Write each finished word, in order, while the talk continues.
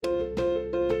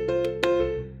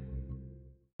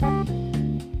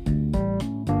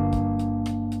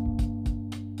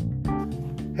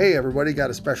Hey everybody,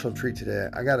 got a special treat today.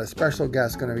 I got a special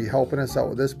guest going to be helping us out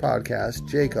with this podcast,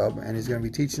 Jacob, and he's going to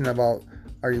be teaching about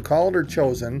Are You Called or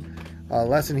Chosen, a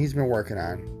lesson he's been working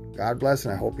on. God bless,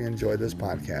 and I hope you enjoy this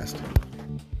podcast.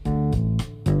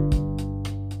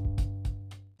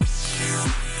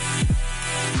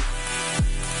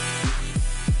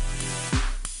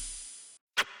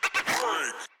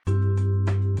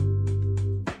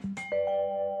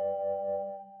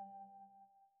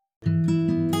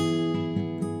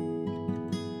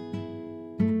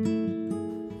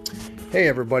 Hey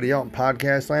everybody out in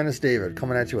podcast land, it's David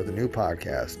coming at you with a new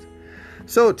podcast.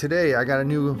 So today I got a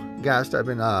new guest. I've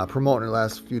been promoting the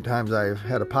last few times I've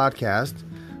had a podcast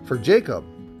for Jacob.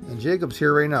 And Jacob's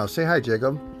here right now. Say hi,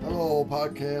 Jacob. Hello,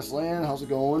 podcast land. How's it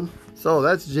going? So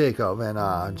that's Jacob.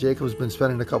 And Jacob's been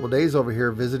spending a couple days over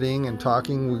here visiting and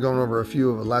talking. We're going over a few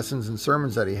of the lessons and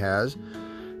sermons that he has.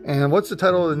 And what's the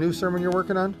title of the new sermon you're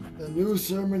working on? The new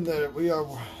sermon that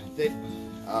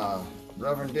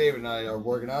Reverend David and I are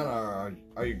working on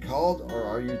are you called or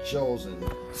are you chosen?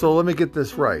 So let me get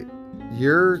this right.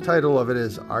 Your title of it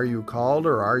is Are You Called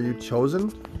or Are You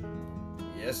Chosen?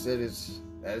 Yes, it is.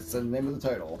 That's the name of the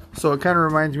title. So it kind of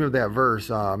reminds me of that verse,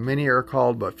 many are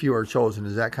called but few are chosen.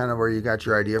 Is that kind of where you got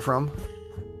your idea from?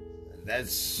 That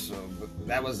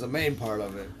was the main part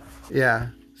of it. Yeah,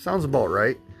 sounds about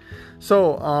right.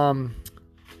 So,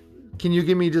 can you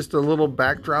give me just a little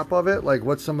backdrop of it? Like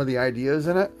what's some of the ideas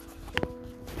in it?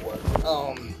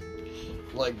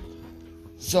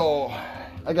 So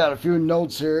I got a few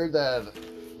notes here that,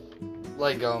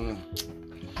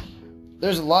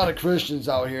 there's a lot of Christians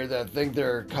out here that think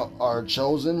are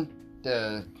chosen,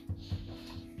 and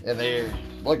they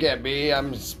look at me,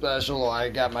 I'm special, I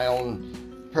got my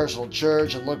own personal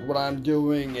church, and look what I'm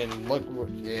doing, and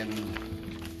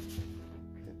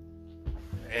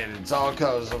it's all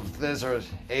because of this or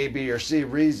A, B, or C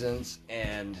reasons,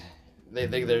 and they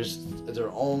think they're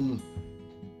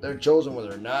chosen when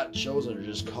they're not chosen, they're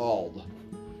just called.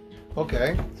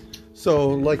 Okay. So,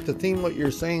 like the theme, what you're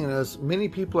saying is many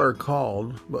people are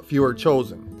called, but few are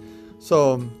chosen.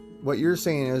 So, what you're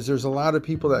saying is there's a lot of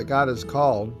people that God has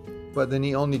called, but then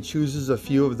He only chooses a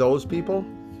few of those people?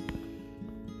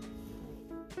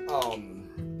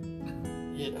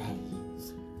 Yeah.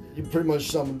 You pretty much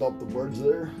summed up the words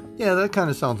there. Yeah, that kind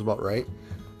of sounds about right.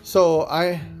 So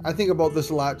I think about this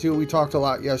a lot too. We talked a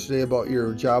lot yesterday about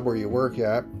your job where you work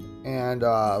at, and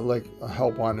like a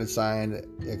help wanted signed,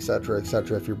 etc.,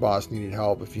 etc. If your boss needed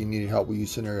help, if you needed help, we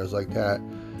use scenarios like that.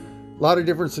 A lot of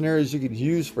different scenarios you could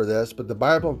use for this, but the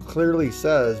Bible clearly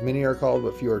says many are called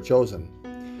but few are chosen.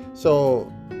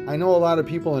 So I know a lot of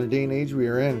people in the day and age we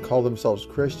are in call themselves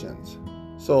Christians.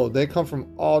 So they come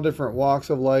from all different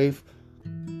walks of life.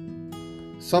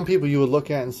 Some people you would look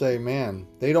at and say, man,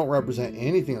 they don't represent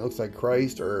anything that looks like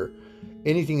Christ or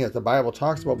anything that the Bible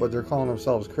talks about, but they're calling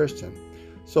themselves Christian.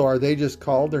 So are they just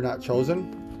called? They're not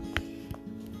chosen?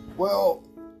 Well,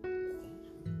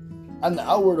 on the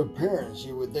outward appearance,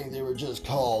 you would think they were just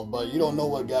called, but you don't know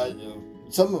what God do.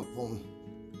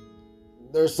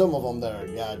 There's some of them that are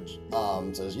God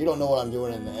says, you don't know what I'm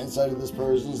doing in the inside of this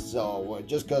person, so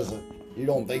just because you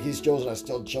don't think he's chosen, I'm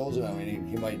still chosen. I mean,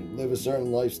 he might live a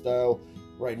certain lifestyle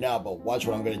right now, but watch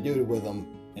what I'm going to do with them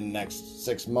in the next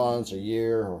 6 months, a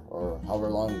year, or however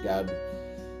long God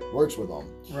works with them.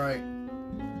 Right.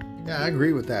 Yeah, I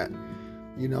agree with that.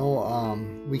 You know,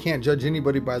 we can't judge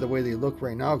anybody by the way they look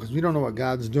right now because we don't know what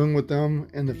God's doing with them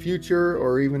in the future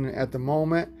or even at the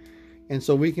moment. And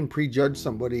so we can prejudge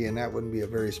somebody, and that wouldn't be a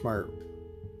very smart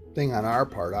thing on our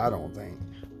part, I don't think.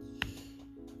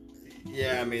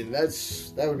 Yeah, I mean,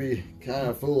 that would be kind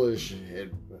of foolish.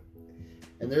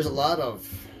 And there's a lot of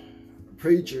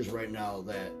preachers right now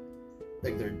that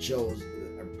think they're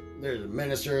chosen. There's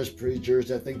ministers, preachers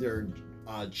that think they're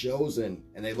chosen,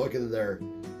 and they look at their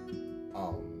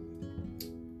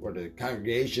the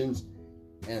congregations,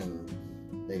 and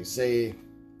they say,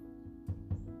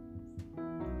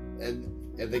 and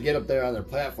if they get up there on their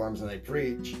platforms and they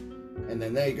preach, and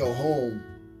then they go home,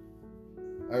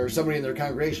 or somebody in their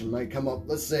congregation might come up.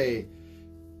 Let's say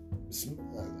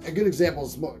a good example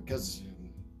is smoke, because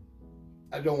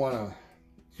I don't want to.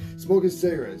 Smoking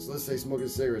cigarettes. Let's say smoking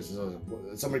cigarettes.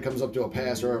 Somebody comes up to a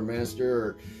pastor or a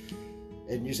minister,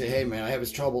 and you say, hey man, I have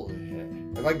this trouble.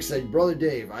 If I could say, Brother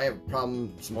Dave, I have a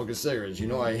problem smoking cigarettes. You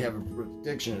know I have an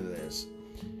addiction to this.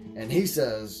 And he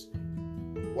says,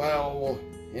 well,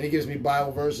 and he gives me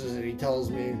Bible verses and he tells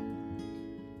me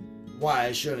why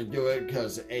I shouldn't do it,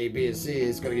 because A, B, and C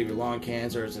is going to give you lung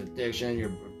cancer, it's an addiction,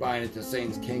 you're buying into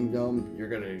Satan's kingdom, you're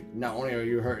going to, not only are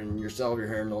you hurting yourself, you're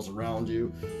hurting those around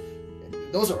you.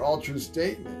 those are all true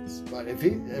statements. But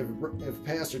if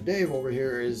Pastor Dave over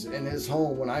here is in his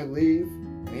home when I leave,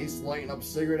 and he's lighting up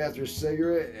cigarette after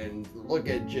cigarette, and look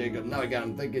at Jacob, now I got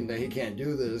him thinking that he can't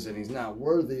do this and he's not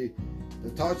worthy to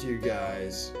talk to you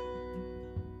guys.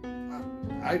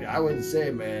 I would say,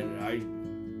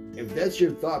 man, if that's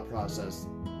your thought process,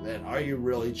 then are you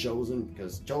really chosen?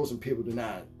 Because chosen people do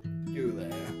not do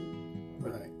that.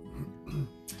 Right.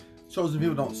 Chosen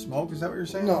people don't smoke, is that what you're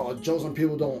saying? No, chosen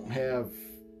people don't have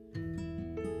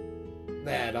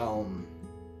that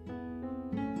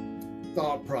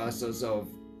thought process of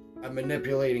a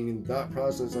manipulating thought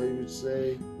process, I would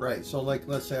say. Right. So like,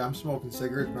 let's say I'm smoking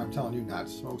cigarettes, but I'm telling you not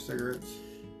to smoke cigarettes.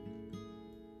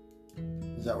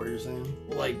 Is that what you're saying?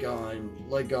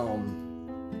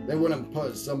 They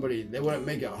wouldn't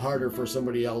make it harder for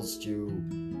somebody else to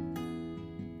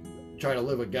try to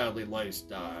live a godly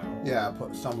lifestyle. Yeah,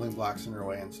 put stumbling blocks in their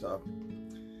way and stuff.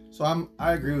 So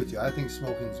I agree with you. I think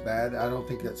smoking's bad. I don't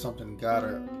think that's something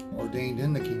God ordained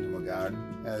in the kingdom of God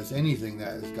as anything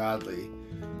that is godly,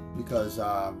 because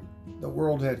the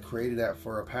world had created that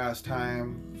for a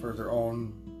pastime, for their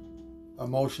own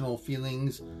emotional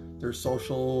feelings, their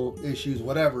social issues,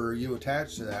 whatever you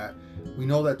attach to that. We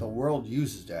know that the world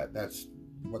uses that. That's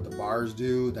what the bars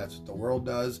do. That's what the world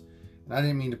does. And I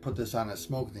didn't mean to put this on a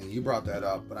smoke thing. You brought that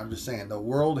up, but I'm just saying the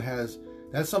world has,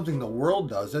 that's something the world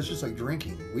does. That's just like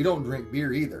drinking. We don't drink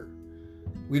beer either.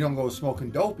 We don't go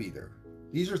smoking dope either.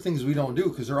 These are things we don't do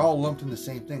because they're all lumped in the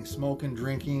same thing. Smoking,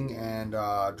 drinking, and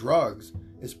drugs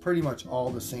is pretty much all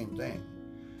the same thing,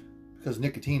 because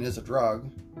nicotine is a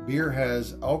drug. Beer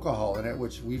has alcohol in it,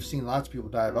 which we've seen lots of people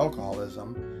die of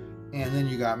alcoholism. And then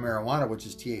you got marijuana, which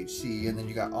is THC, and then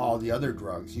you got all the other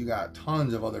drugs. You got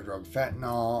tons of other drugs,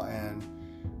 fentanyl, and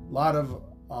a lot of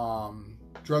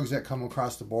drugs that come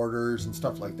across the borders and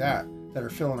stuff like that are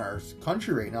filling our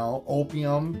country right now.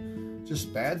 Opium,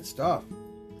 just bad stuff.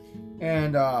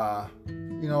 And, the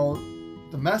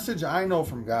message I know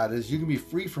from God is you can be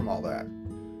free from all that.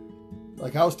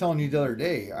 Like I was telling you the other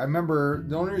day, I remember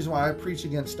the only reason why I preach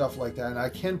against stuff like that, and I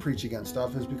can preach against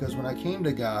stuff, is because when I came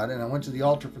to God and I went to the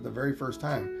altar for the very first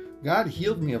time, God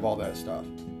healed me of all that stuff.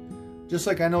 Just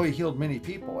like I know He healed many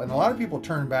people. And a lot of people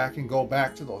turn back and go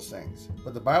back to those things.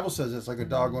 But the Bible says it's like a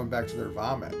dog going back to their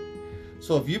vomit.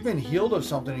 So if you've been healed of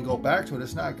something and go back to it,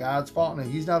 it's not God's fault,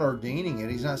 and He's not ordaining it.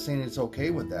 He's not saying it's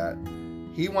okay with that.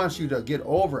 He wants you to get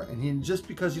over it. And just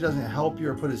because He doesn't help you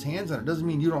or put His hands on it doesn't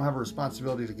mean you don't have a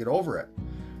responsibility to get over it.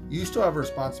 You still have a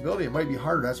responsibility. It might be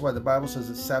harder. That's why the Bible says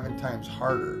it's 7 times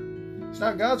harder. It's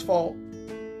not God's fault.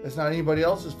 It's not anybody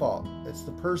else's fault. It's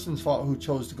the person's fault who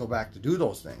chose to go back to do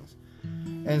those things.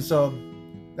 And so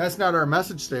that's not our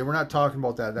message today. We're not talking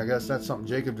about that. I guess that's something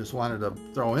Jacob just wanted to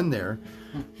throw in there.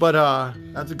 But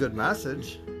that's a good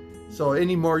message. So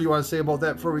any more you want to say about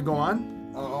that before we go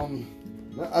on?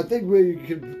 I think we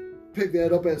could pick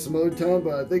that up at some other time,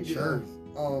 but I think sure.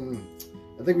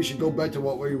 I think we should go back to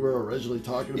what we were originally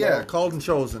talking about. Yeah, called and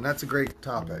chosen. That's a great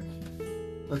topic.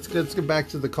 Let's get back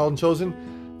to the called and chosen.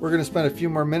 We're going to spend a few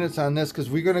more minutes on this because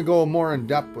we're going to go more in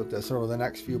depth with this over the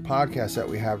next few podcasts that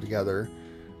we have together.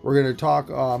 We're going to talk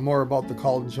more about the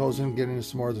called and chosen, get into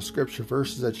some more of the scripture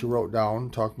verses that you wrote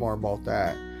down, talk more about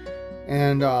that.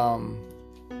 And,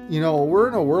 we're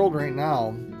in a world right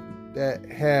now that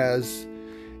has,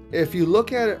 if you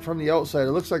look at it from the outside,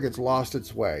 it looks like it's lost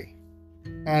its way.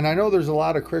 And I know there's a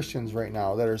lot of Christians right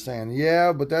now that are saying,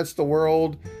 yeah, but that's the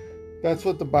world. That's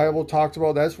what the Bible talks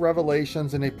about. That's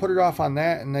Revelations. And they put it off on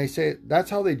that. And they say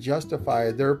that's how they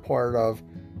justify their part of,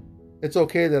 it's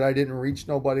okay that I didn't reach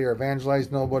nobody or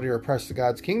evangelize nobody or press the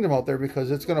God's kingdom out there because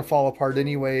it's going to fall apart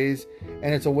anyways.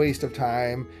 And it's a waste of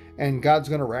time. And God's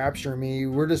going to rapture me.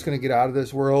 We're just going to get out of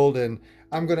this world. And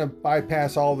I'm going to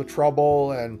bypass all the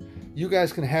trouble. And you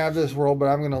guys can have this world, but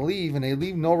I'm going to leave. And they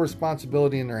leave no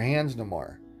responsibility in their hands no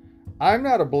more. I'm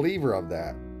not a believer of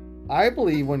that. I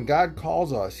believe when God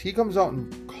calls us, He comes out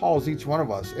and calls each one of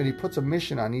us, and He puts a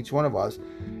mission on each one of us,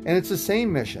 and it's the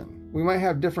same mission. We might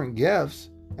have different gifts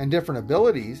and different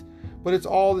abilities, but it's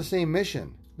all the same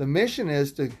mission. The mission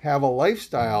is to have a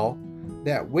lifestyle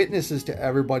that witnesses to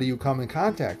everybody you come in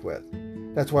contact with.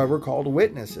 That's why we're called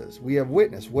witnesses. We have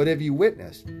witnessed. What have you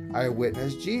witnessed? I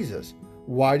witnessed Jesus.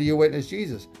 Why do you witness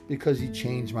Jesus? Because He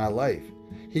changed my life.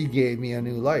 He gave me a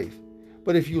new life.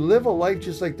 But if you live a life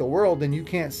just like the world, then you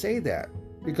can't say that.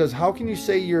 Because how can you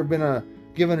say you've been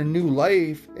given a new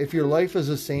life if your life is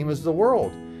the same as the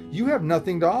world? You have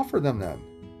nothing to offer them then.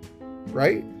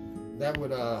 Right? That would,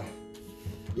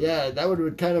 that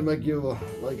would kind of make you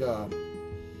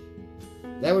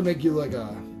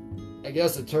I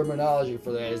guess the terminology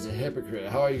for that is a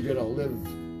hypocrite. How are you going to live?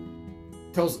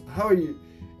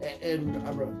 And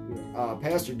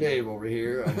Pastor Dave over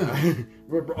here,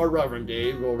 or Reverend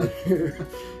Dave over here,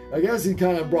 I guess he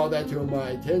kind of brought that to my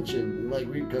attention. Like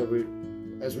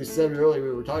as we said earlier,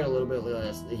 we were talking a little bit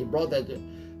last. He brought that to.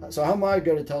 So how am I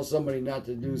going to tell somebody not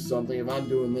to do something if I'm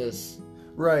doing this?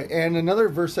 Right. And another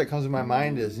verse that comes to my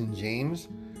mind is in James.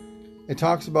 It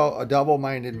talks about a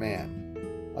double-minded man.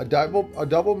 A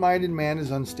double-minded man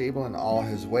is unstable in all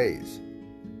his ways.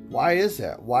 Why is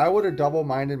that? Why would a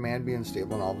double-minded man be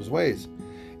unstable in all of his ways?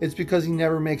 It's because he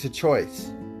never makes a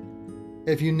choice.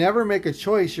 If you never make a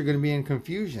choice, you're going to be in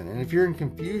confusion. And if you're in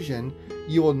confusion,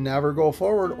 you will never go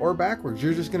forward or backwards.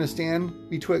 You're just going to stand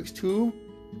betwixt two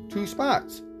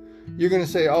spots. You're going to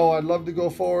say, oh, I'd love to go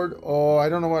forward. Oh, I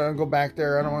don't know what, I'll go back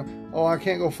there. I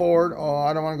can't go forward. Oh,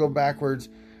 I don't want to go backwards.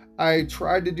 I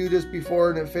tried to do this before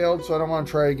and it failed, so I don't want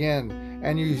to try again.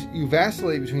 And you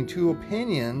vacillate between two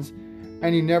opinions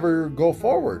and you never go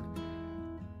forward.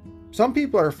 Some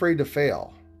people are afraid to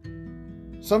fail.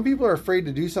 Some people are afraid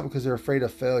to do something because they're afraid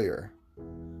of failure.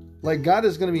 Like God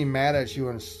is going to be mad at you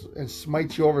and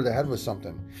smite you over the head with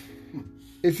something.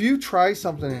 If you try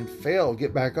something and fail,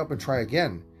 get back up and try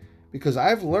again. Because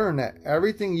I've learned that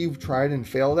everything you've tried and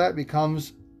failed at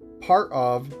becomes part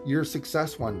of your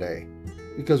success one day.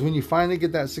 Because when you finally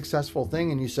get that successful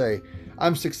thing and you say,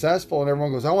 I'm successful, and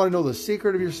everyone goes, I want to know the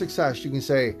secret of your success, you can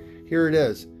say, here it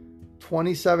is.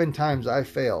 27 times I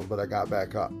failed, but I got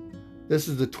back up. This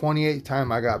is the 28th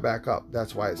time I got back up.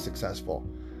 That's why it's successful.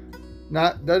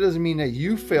 That doesn't mean that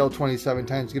you failed 27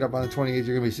 times to get up on the 28th,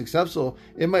 you're going to be successful.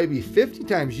 It might be 50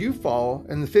 times you fall,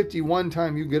 and the 51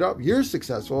 time you get up, you're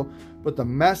successful. But the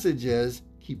message is,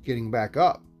 keep getting back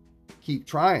up. Keep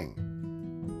trying.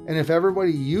 And if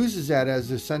everybody uses that as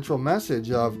the central message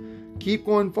of, keep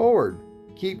going forward,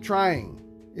 keep trying.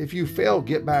 If you fail,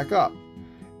 get back up.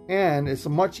 And it's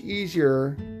much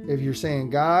easier if you're saying,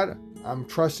 God, I'm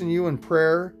trusting you in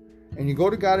prayer. And you go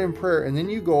to God in prayer, and then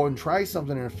you go and try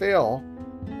something and fail.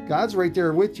 God's right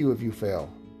there with you if you fail.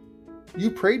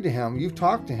 You prayed to him, you've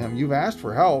talked to him, you've asked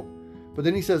for help, but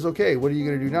then he says, okay, what are you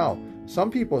going to do now? Some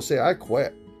people say, I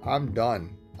quit. I'm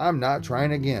done. I'm not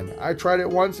trying again. I tried it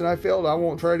once and I failed. I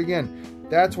won't try it again.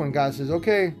 That's when God says,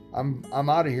 okay, I'm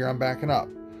out of here. I'm backing up.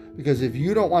 Because if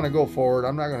you don't want to go forward,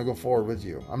 I'm not going to go forward with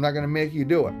you. I'm not going to make you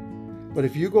do it. But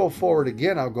if you go forward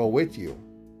again, I'll go with you.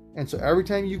 And so every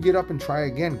time you get up and try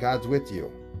again, God's with you.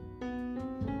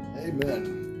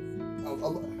 Amen.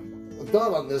 A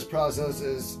thought on this process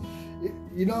is,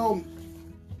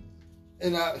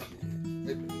 and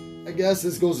I guess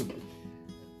this goes,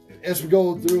 as we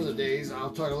go through the days,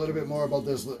 I'll talk a little bit more about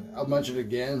this. I'll mention it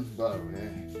again, but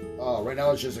right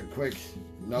now it's just a quick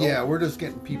note. Yeah, we're just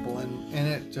getting people in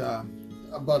it.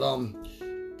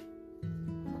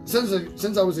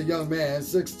 Since I was a young man,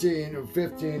 16 or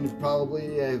 15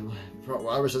 probably,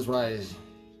 ever since when I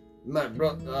met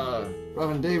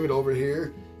Reverend David over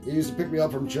here, he used to pick me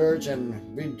up from church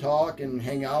and we'd talk and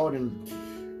hang out, and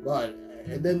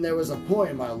then there was a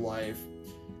point in my life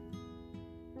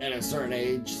at a certain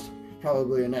age,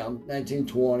 probably around 19,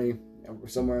 20,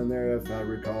 somewhere in there if I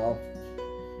recall,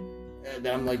 and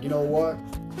I'm like, you know what,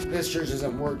 this church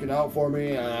isn't working out for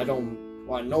me, I don't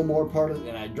want no more part of it,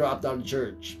 and I dropped out of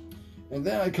church. And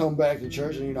then I come back to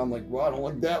church, and I'm like, well, I don't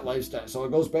like that lifestyle. So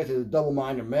it goes back to the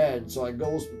double-minded man. So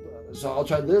I'll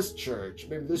try this church,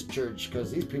 maybe this church, because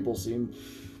these people seem,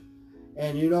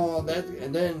 and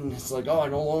and then it's like, oh, I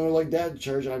no longer like that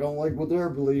church. I don't like what they're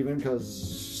believing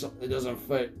because it doesn't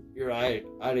fit your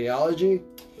ideology.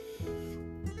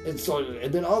 And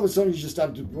then all of a sudden you just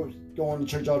stop going to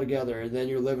church altogether, and then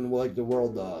you're living like the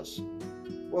world does.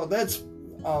 Well, that's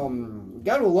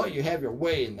God will let you have your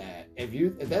way in that.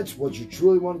 If that's what you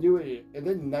truly want to do, and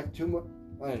then not too much.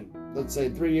 Let's say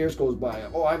 3 years goes by.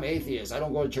 Oh, I'm atheist. I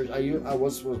don't go to church. I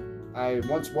once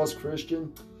was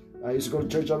Christian. I used to go to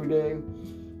church every day,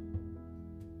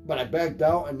 but I backed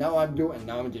out, and now I'm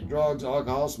into drugs,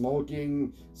 alcohol,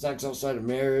 smoking, sex outside of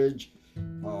marriage.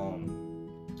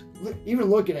 Even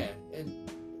looking at it.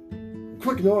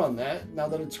 Quick note on that. Now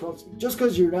that it's close, just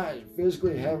because you're not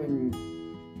physically having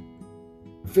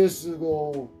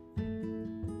physical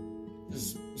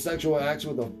sexual acts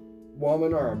with a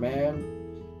woman or a man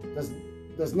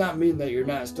does not mean that you're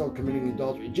not still committing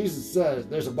adultery. Jesus says,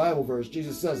 there's a Bible verse,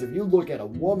 Jesus says, if you look at a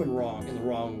woman in the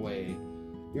wrong way,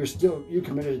 you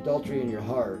committed adultery in your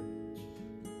heart.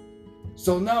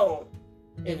 So now,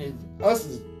 it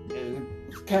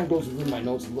kind of goes through my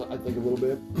notes, I think, a little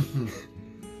bit.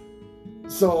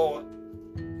 So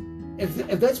if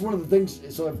that's one of the things,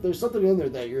 so if there's something in there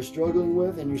that you're struggling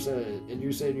with, and you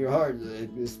say in your heart,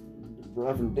 this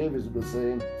Reverend David was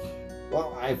saying,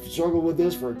 well, I've struggled with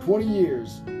this for 20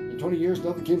 years. In 20 years,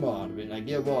 nothing came out of it, and I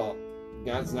give up.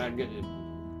 God's not good.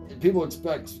 People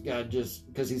expect God just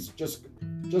because he's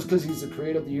the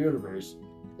creator of the universe.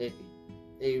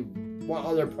 They want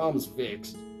all their problems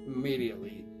fixed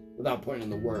immediately without putting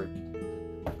in the work.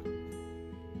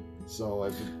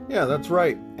 So yeah, that's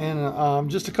right. And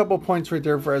just a couple of points right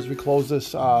there for as we close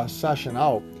this session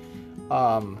out.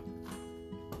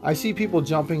 I see people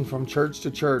jumping from church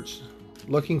to church,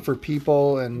 looking for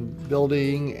people and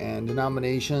building and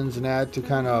denominations and that to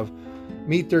kind of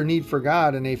meet their need for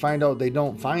God, and they find out they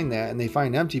don't find that, and they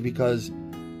find empty because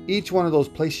each one of those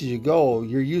places you go,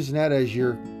 you're using that as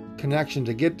your connection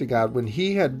to get to God, when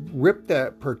he had ripped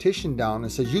that partition down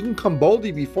and says, you can come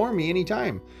boldly before me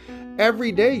anytime.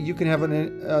 Every day you can have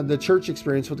the church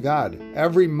experience with God.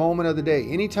 Every moment of the day,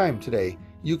 anytime today,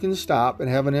 you can stop and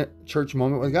have a church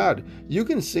moment with God. You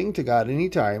can sing to God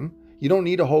anytime. You don't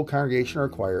need a whole congregation or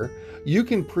choir. You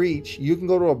can preach. You can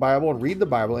go to a Bible and read the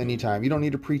Bible anytime. You don't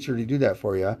need a preacher to do that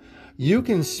for you. You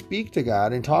can speak to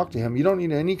God and talk to him. You don't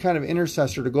need any kind of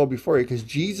intercessor to go before you because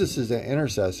Jesus is an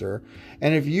intercessor.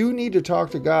 And if you need to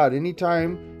talk to God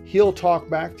anytime, he'll talk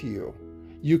back to you.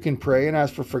 You can pray and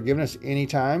ask for forgiveness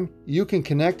anytime. You can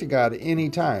connect to God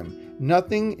anytime.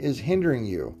 Nothing is hindering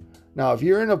you. Now, if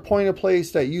you're in a point of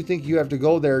place that you think you have to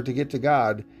go there to get to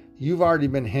God, you've already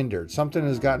been hindered. Something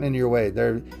has gotten in your way.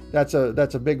 That's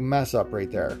a big mess up right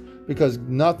there, because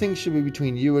nothing should be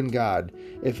between you and God.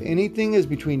 If anything is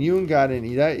between you and God,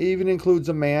 and that even includes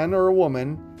a man or a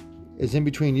woman, is in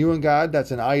between you and God,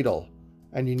 that's an idol,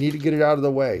 and you need to get it out of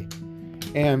the way.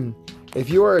 And if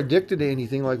you are addicted to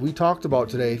anything like we talked about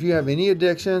today, if you have any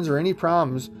addictions or any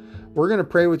problems, we're going to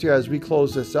pray with you as we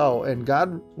close this out, and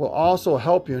God will also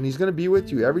help you, and he's going to be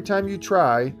with you every time you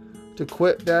try to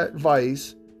quit that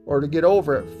vice or to get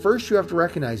over it. First, you have to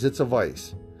recognize it's a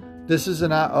vice. This is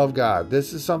not of God.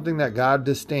 This is something that God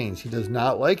disdains. He does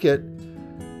not like it.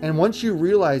 And once you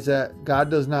realize that God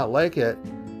does not like it,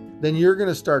 then you're going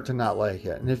to start to not like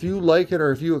it. And if you like it,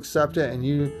 or if you accept it and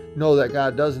you know that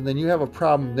God doesn't, then you have a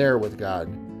problem there with God.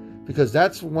 Because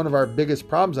that's one of our biggest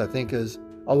problems, I think, is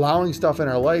allowing stuff in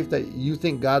our life that you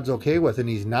think God's okay with and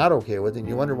he's not okay with. And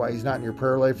you wonder why he's not in your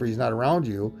prayer life or he's not around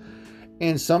you.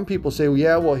 And some people say,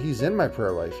 well, he's in my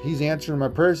prayer life. He's answering my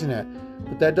prayers in that.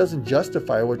 But that doesn't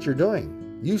justify what you're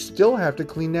doing. You still have to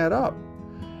clean that up.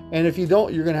 And if you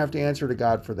don't, you're going to have to answer to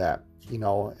God for that.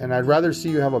 And I'd rather see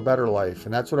you have a better life.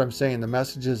 And that's what I'm saying. The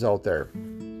message is out there.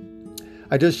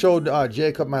 I just showed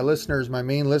Jacob, my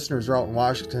main listeners are out in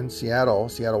Washington, Seattle,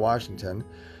 Washington.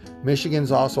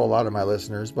 Michigan's also a lot of my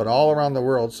listeners, but all around the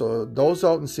world. So those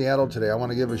out in Seattle today, I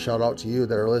want to give a shout out to you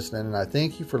that are listening. And I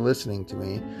thank you for listening to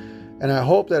me. And I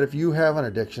hope that if you have an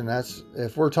addiction,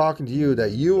 if we're talking to you,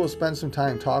 that you will spend some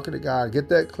time talking to God, get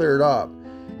that cleared up,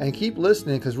 and keep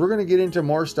listening, because we're going to get into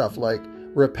more stuff like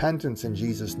repentance in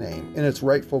Jesus' name in its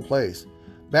rightful place,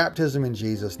 baptism in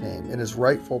Jesus' name in its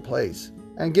rightful place,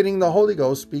 and getting the Holy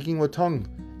Ghost, speaking with tongue,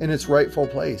 in its rightful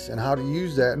place, and how to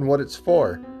use that and what it's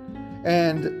for.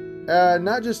 And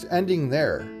not just ending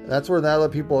there. That's where a lot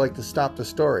of people like to stop the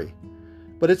story.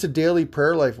 But it's a daily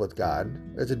prayer life with God.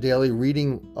 It's a daily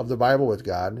reading of the Bible with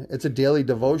God. It's a daily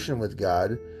devotion with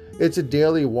God. It's a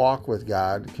daily walk with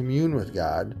God, commune with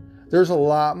God. There's a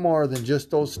lot more than just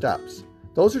those steps.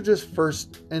 Those are just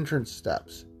first entrance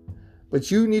steps. But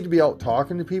you need to be out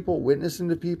talking to people, witnessing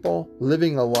to people,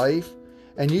 living a life.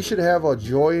 And you should have a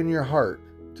joy in your heart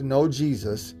to know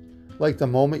Jesus like the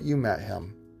moment you met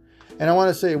him. And I want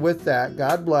to say with that,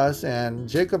 God bless. And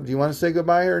Jacob, do you want to say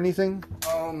goodbye or anything?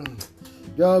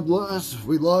 God bless.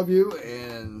 We love you.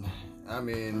 And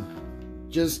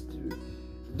just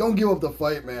don't give up the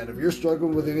fight, man. If you're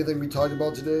struggling with anything we talked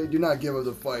about today, do not give up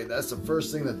the fight. That's the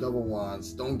first thing the devil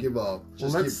wants. Don't give up.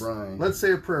 Just keep trying. Let's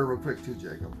say a prayer real quick too,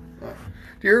 Jacob.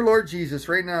 Dear Lord Jesus,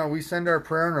 right now we send our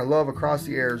prayer and our love across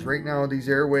the airs. Right now, these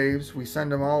airwaves, we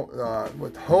send them out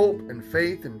with hope and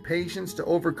faith and patience to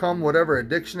overcome whatever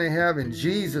addiction they have in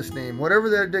Jesus' name. Whatever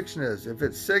that addiction is, if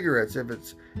it's cigarettes, if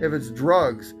it's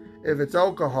drugs, if it's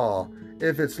alcohol,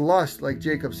 if it's lust, like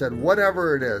Jacob said,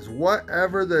 whatever it is,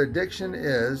 whatever the addiction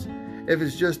is, if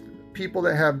it's just people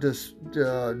that have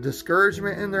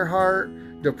discouragement in their heart,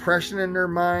 depression in their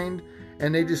mind,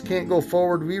 and they just can't go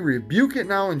forward, we rebuke it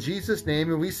now in Jesus'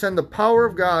 name, and we send the power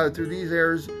of God through these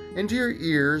airs into your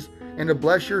ears, and to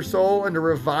bless your soul and to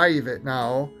revive it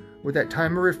now with that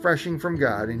time of refreshing from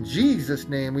God. In Jesus'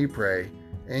 name we pray.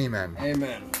 Amen.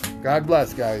 Amen. God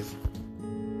bless, guys.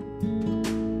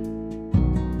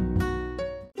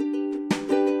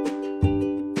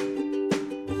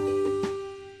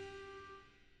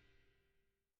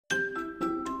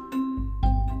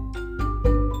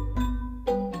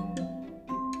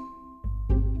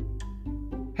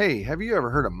 Hey, have you ever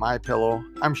heard of MyPillow?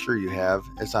 I'm sure you have.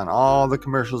 It's on all the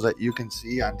commercials that you can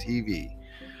see on TV.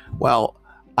 Well,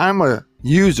 I'm a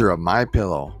user of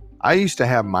MyPillow. I used to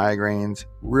have migraines,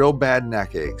 real bad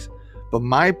neck aches, but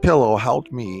MyPillow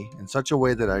helped me in such a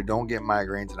way that I don't get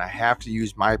migraines, and I have to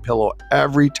use MyPillow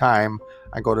every time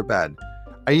I go to bed.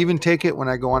 I even take it when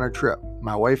I go on a trip.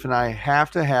 My wife and I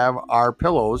have to have our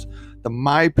pillows, the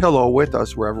MyPillow, with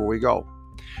us wherever we go.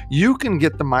 You can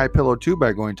get the MyPillow too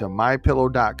by going to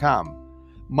mypillow.com.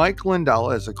 Mike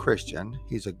Lindell is a Christian.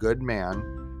 He's a good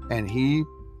man, and he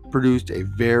produced a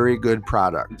very good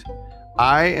product.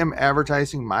 I am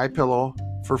advertising MyPillow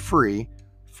for free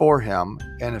for him,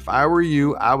 and if I were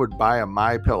you, I would buy a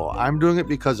MyPillow. I'm doing it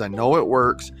because I know it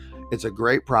works. It's a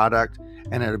great product,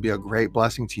 and it'll be a great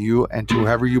blessing to you and to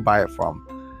whoever you buy it from.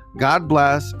 God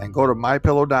bless, and go to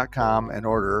mypillow.com and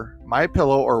order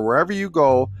MyPillow, or wherever you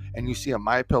go and you see a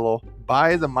MyPillow,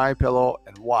 buy the MyPillow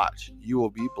and watch. You will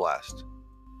be blessed.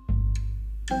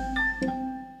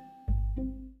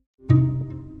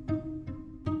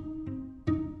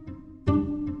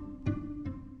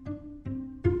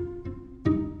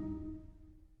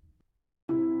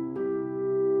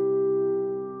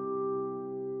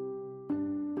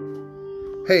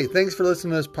 Hey, thanks for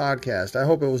listening to this podcast. I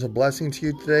hope it was a blessing to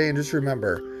you today. And just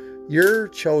remember, you're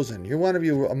chosen. You're one of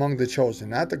you among the chosen,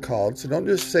 not the called. So don't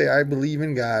just say, I believe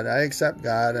in God, I accept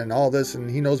God and all this, and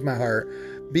He knows my heart.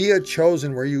 Be a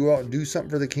chosen where you go out and do something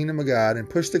for the kingdom of God and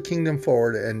push the kingdom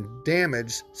forward and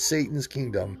damage Satan's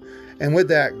kingdom. And with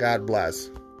that, God bless.